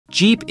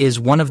Jeep is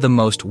one of the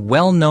most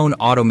well-known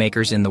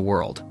automakers in the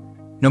world.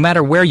 No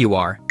matter where you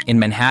are, in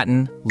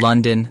Manhattan,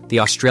 London, the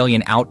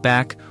Australian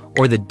outback,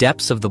 or the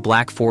depths of the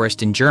Black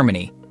Forest in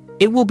Germany,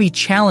 it will be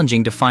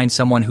challenging to find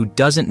someone who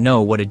doesn't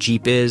know what a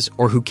Jeep is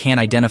or who can't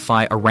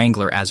identify a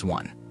Wrangler as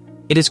one.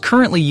 It is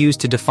currently used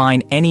to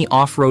define any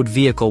off-road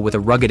vehicle with a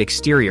rugged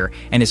exterior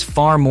and is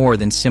far more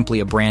than simply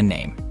a brand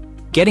name.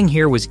 Getting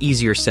here was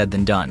easier said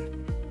than done.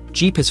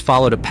 Jeep has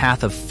followed a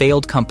path of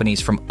failed companies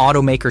from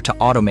automaker to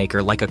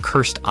automaker like a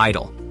cursed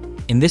idol.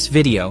 In this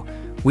video,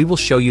 we will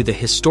show you the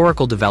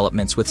historical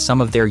developments with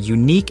some of their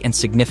unique and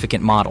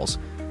significant models,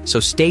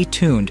 so stay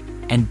tuned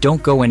and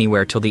don't go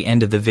anywhere till the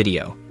end of the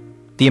video.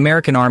 The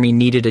American Army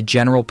needed a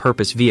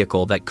general-purpose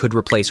vehicle that could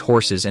replace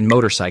horses and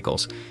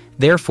motorcycles.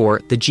 Therefore,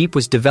 the Jeep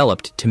was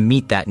developed to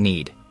meet that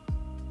need.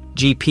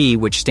 GP,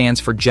 which stands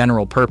for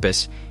General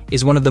Purpose,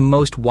 is one of the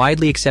most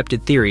widely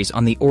accepted theories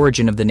on the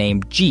origin of the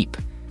name Jeep.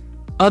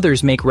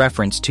 Others make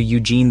reference to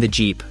Eugene the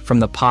Jeep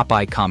from the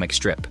Popeye comic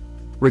strip.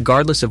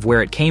 Regardless of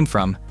where it came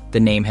from, the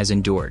name has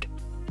endured.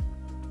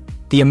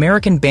 The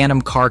American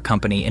Bantam Car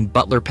Company in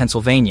Butler,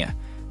 Pennsylvania,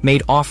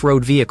 made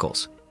off-road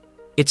vehicles.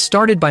 It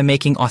started by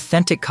making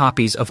authentic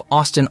copies of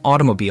Austin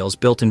automobiles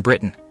built in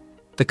Britain.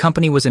 The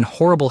company was in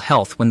horrible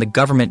health when the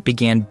government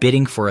began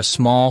bidding for a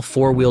small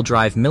four-wheel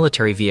drive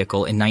military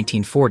vehicle in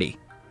 1940.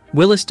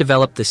 Willis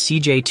developed the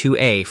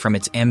CJ-2A from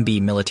its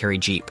MB military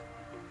Jeep.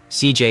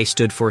 CJ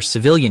stood for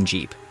Civilian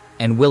Jeep,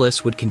 and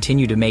Willis would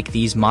continue to make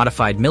these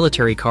modified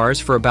military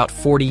cars for about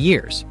 40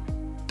 years.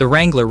 The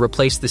Wrangler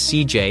replaced the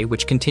CJ,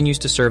 which continues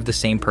to serve the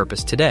same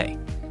purpose today.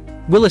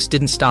 Willis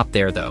didn't stop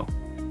there, though.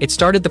 It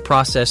started the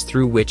process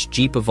through which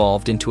Jeep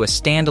evolved into a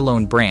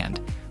standalone brand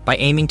by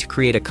aiming to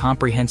create a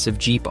comprehensive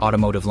Jeep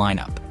automotive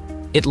lineup.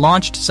 It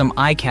launched some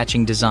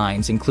eye-catching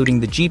designs, including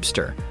the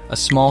Jeepster, a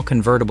small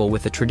convertible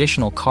with a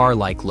traditional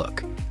car-like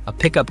look, a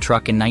pickup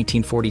truck in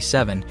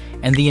 1947,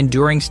 and the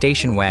enduring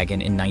station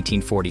wagon in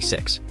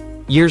 1946.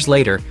 Years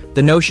later,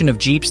 the notion of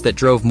Jeeps that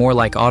drove more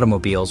like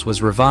automobiles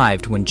was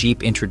revived when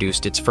Jeep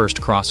introduced its first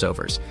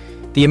crossovers.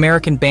 The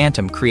American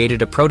Bantam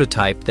created a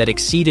prototype that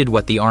exceeded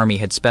what the Army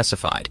had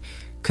specified.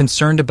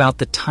 Concerned about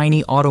the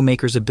tiny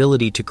automaker's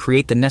ability to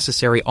create the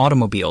necessary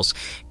automobiles,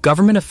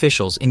 government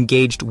officials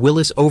engaged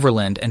Willis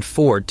Overland and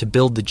Ford to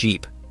build the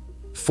Jeep.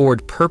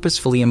 Ford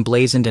purposefully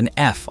emblazoned an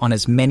F on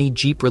as many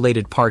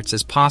Jeep-related parts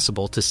as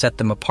possible to set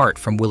them apart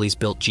from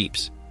Willis-built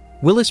Jeeps.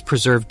 Willis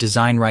preserved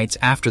design rights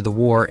after the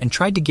war and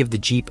tried to give the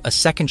Jeep a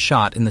second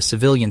shot in the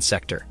civilian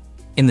sector.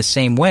 In the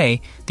same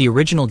way, the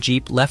original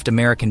Jeep left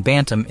American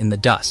Bantam in the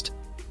dust.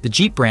 The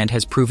Jeep brand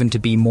has proven to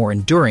be more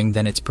enduring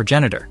than its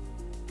progenitor.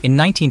 In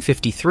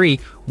 1953,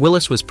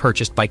 Willis was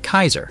purchased by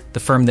Kaiser, the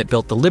firm that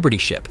built the Liberty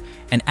ship,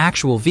 an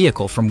actual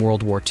vehicle from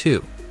World War II.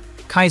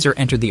 Kaiser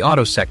entered the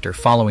auto sector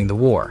following the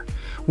war.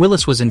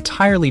 Willis was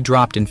entirely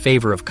dropped in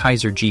favor of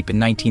Kaiser Jeep in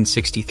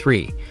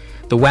 1963.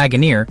 The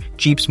Wagoneer,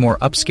 Jeep's more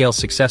upscale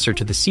successor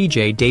to the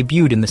CJ,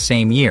 debuted in the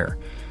same year.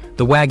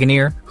 The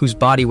Wagoneer, whose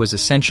body was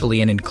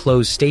essentially an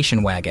enclosed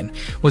station wagon,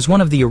 was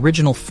one of the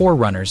original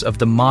forerunners of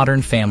the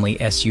modern family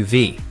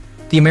SUV.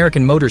 The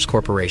American Motors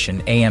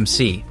Corporation,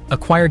 AMC,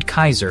 acquired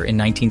Kaiser in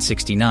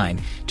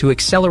 1969 to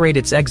accelerate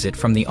its exit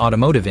from the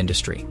automotive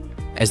industry.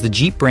 As the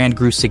Jeep brand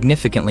grew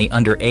significantly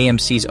under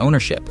AMC's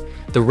ownership,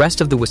 the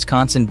rest of the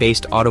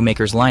Wisconsin-based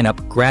automaker's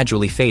lineup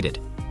gradually faded.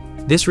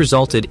 This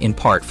resulted in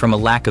part from a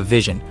lack of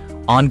vision,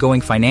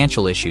 ongoing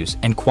financial issues,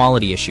 and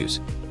quality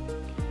issues.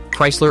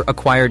 Chrysler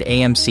acquired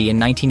AMC in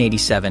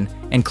 1987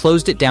 and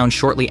closed it down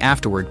shortly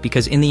afterward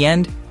because in the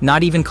end,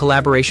 not even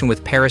collaboration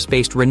with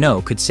Paris-based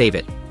Renault could save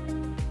it.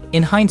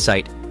 In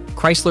hindsight,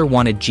 Chrysler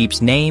wanted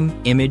Jeep's name,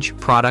 image,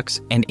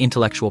 products, and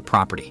intellectual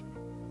property.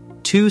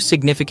 Two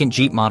significant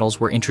Jeep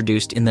models were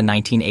introduced in the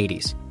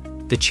 1980s.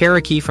 The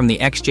Cherokee from the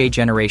XJ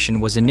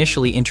generation was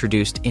initially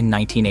introduced in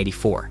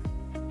 1984.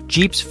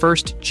 Jeep's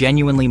first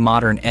genuinely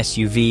modern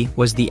SUV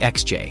was the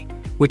XJ,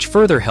 which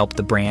further helped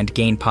the brand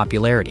gain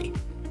popularity.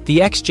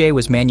 The XJ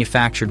was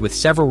manufactured with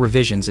several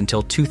revisions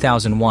until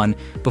 2001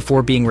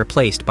 before being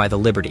replaced by the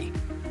Liberty.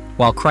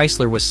 While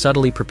Chrysler was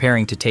subtly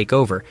preparing to take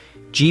over,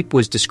 Jeep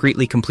was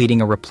discreetly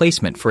completing a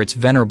replacement for its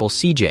venerable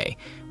CJ,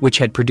 which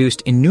had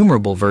produced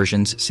innumerable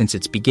versions since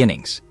its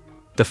beginnings.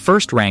 The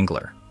first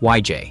Wrangler,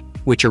 YJ,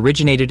 which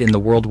originated in the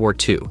World War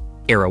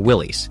II-era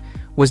Willys,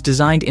 was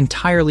designed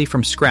entirely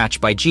from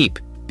scratch by Jeep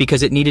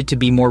because it needed to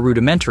be more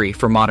rudimentary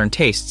for modern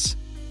tastes.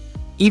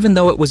 Even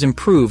though it was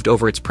improved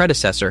over its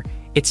predecessor,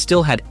 it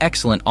still had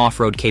excellent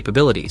off-road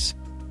capabilities.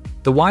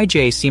 The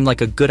YJ seemed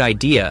like a good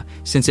idea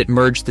since it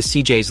merged the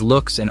CJ's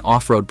looks and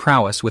off-road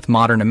prowess with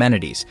modern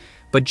amenities,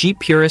 but Jeep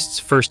purists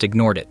first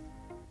ignored it.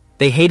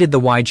 They hated the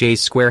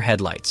YJ's square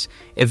headlights,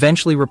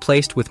 eventually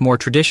replaced with more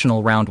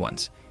traditional round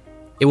ones.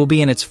 It will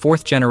be in its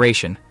fourth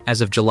generation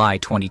as of July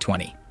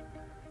 2020.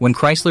 When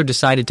Chrysler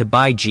decided to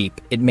buy Jeep,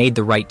 it made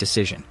the right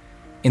decision.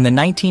 In the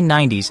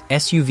 1990s,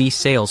 SUV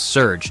sales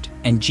surged,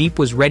 and Jeep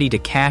was ready to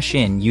cash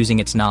in using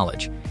its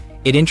knowledge.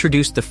 It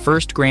introduced the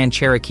first Grand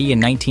Cherokee in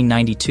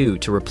 1992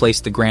 to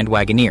replace the Grand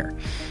Wagoneer,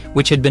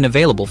 which had been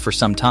available for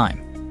some time.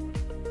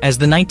 As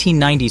the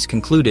 1990s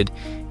concluded,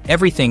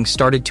 everything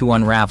started to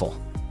unravel.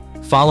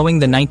 Following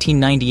the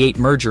 1998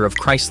 merger of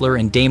Chrysler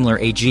and Daimler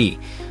AG,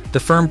 the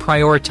firm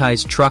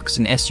prioritized trucks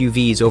and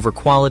SUVs over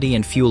quality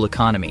and fuel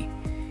economy.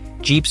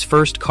 Jeep's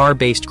first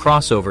car-based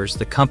crossovers,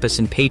 the Compass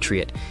and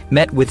Patriot,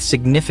 met with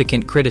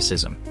significant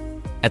criticism.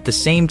 At the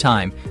same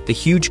time, the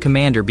huge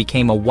Commander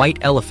became a white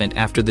elephant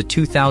after the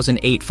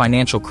 2008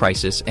 financial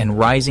crisis and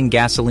rising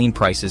gasoline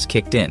prices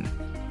kicked in.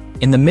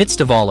 In the midst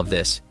of all of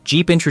this,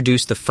 Jeep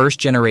introduced the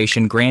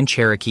first-generation Grand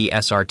Cherokee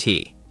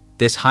SRT.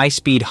 This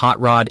high-speed hot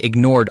rod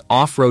ignored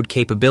off-road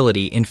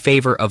capability in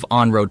favor of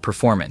on-road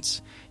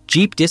performance.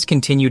 Jeep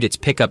discontinued its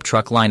pickup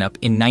truck lineup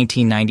in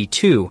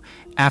 1992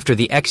 after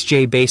the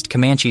XJ-based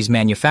Comanche's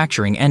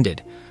manufacturing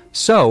ended.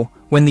 So,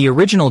 when the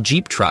original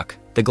Jeep truck,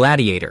 the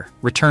Gladiator,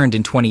 returned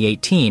in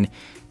 2018,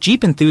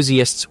 Jeep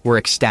enthusiasts were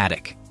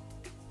ecstatic.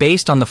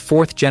 Based on the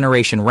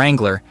fourth-generation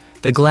Wrangler,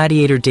 the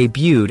Gladiator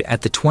debuted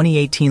at the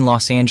 2018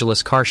 Los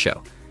Angeles Car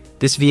Show.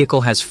 This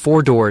vehicle has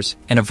 4 doors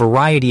and a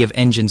variety of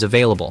engines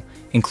available,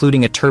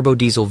 including a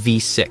turbo-diesel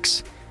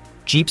V6.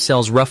 Jeep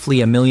sells roughly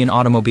 1 million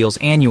automobiles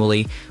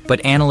annually,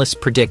 but analysts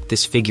predict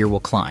this figure will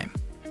climb.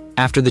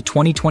 After the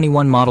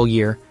 2021 model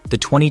year, the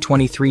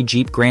 2023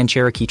 Jeep Grand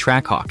Cherokee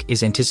Trackhawk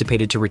is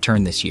anticipated to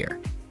return this year.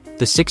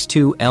 The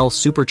 6.2L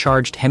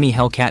supercharged Hemi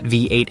Hellcat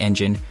V8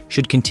 engine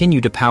should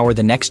continue to power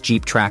the next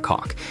Jeep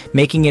Trackhawk,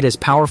 making it as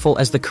powerful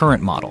as the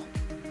current model.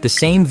 The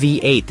same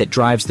V8 that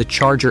drives the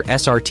Charger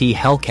SRT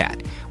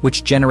Hellcat,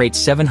 which generates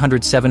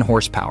 707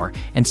 horsepower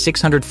and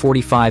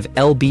 645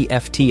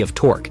 lb-ft of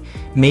torque,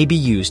 may be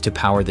used to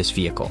power this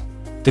vehicle.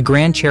 The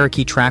Grand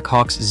Cherokee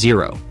Trackhawk's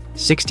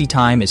 0-60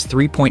 time is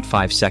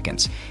 3.5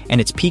 seconds, and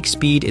its peak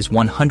speed is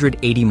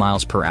 180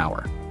 miles per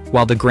hour.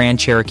 While the Grand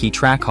Cherokee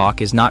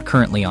Trackhawk is not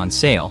currently on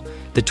sale,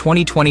 the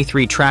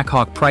 2023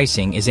 Trackhawk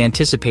pricing is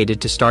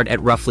anticipated to start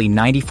at roughly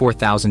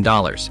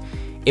 $94,000.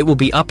 It will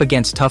be up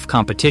against tough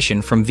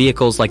competition from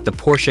vehicles like the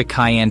Porsche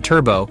Cayenne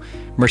Turbo,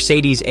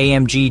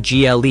 Mercedes-AMG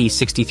GLE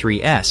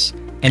 63S,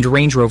 and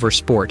Range Rover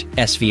Sport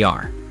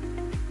SVR.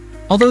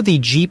 Although the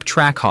Jeep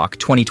Trackhawk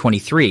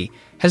 2023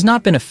 has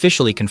not been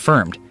officially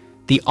confirmed,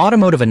 the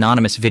Automotive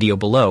Anonymous video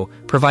below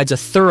provides a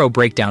thorough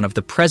breakdown of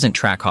the present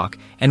Trackhawk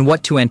and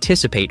what to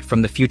anticipate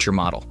from the future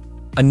model.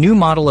 A new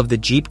model of the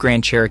Jeep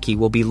Grand Cherokee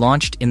will be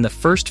launched in the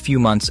first few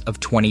months of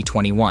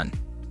 2021.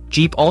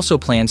 Jeep also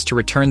plans to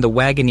return the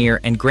Wagoneer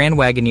and Grand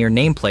Wagoneer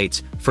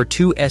nameplates for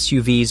 2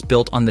 SUVs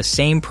built on the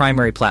same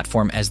primary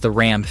platform as the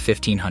Ram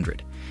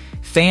 1500.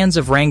 Fans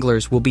of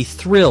Wranglers will be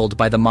thrilled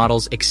by the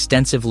model's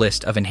extensive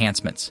list of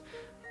enhancements.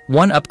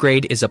 One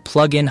upgrade is a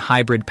plug-in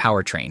hybrid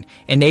powertrain,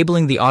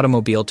 enabling the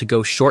automobile to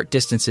go short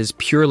distances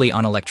purely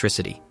on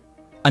electricity.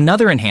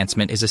 Another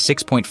enhancement is a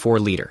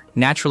 6.4-liter,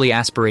 naturally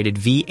aspirated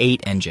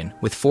V8 engine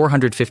with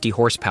 450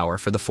 horsepower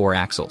for the 4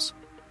 axles.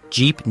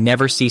 Jeep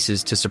never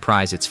ceases to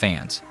surprise its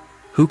fans.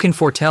 Who can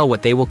foretell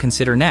what they will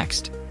consider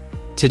next?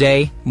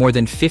 Today, more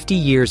than 50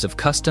 years of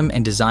custom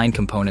and design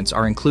components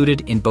are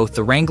included in both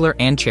the Wrangler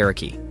and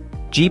Cherokee.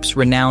 Jeep's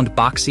renowned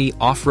boxy,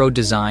 off-road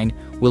design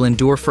will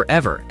endure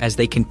forever as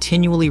they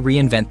continually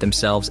reinvent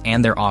themselves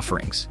and their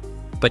offerings.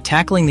 But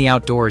tackling the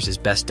outdoors is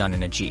best done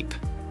in a Jeep.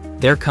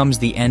 There comes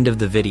the end of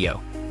the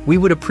video. We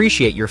would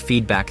appreciate your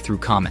feedback through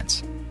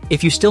comments.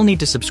 If you still need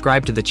to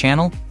subscribe to the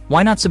channel,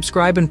 why not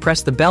subscribe and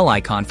press the bell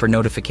icon for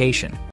notification?